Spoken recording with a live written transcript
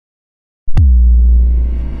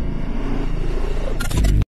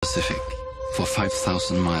for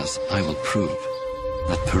 5,000 miles, I will prove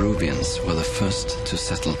that Peruvians were the first to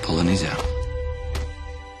settle Polynesia.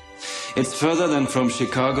 It's further than from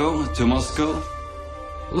Chicago to Moscow.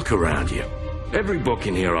 Look around you. Every book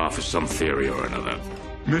in here offers some theory or another.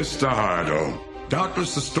 Mr. Hardo,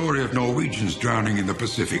 doubtless the story of Norwegians drowning in the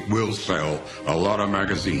Pacific will sell a lot of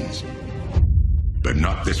magazines. But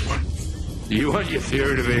not this one. You want your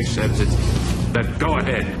theory to be accepted? Then go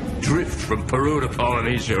ahead. Drift from Peru to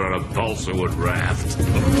Polynesia on a balsa wood raft.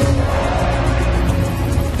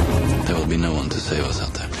 There will be no one to save us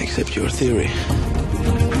out there. Except your theory.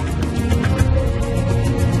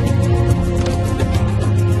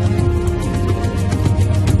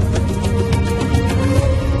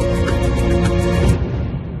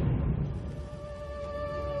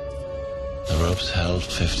 The ropes held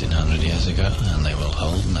 1,500 years ago, and they will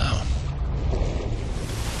hold now.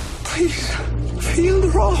 Please, feel the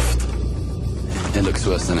raft. It looks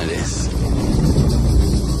worse than it is.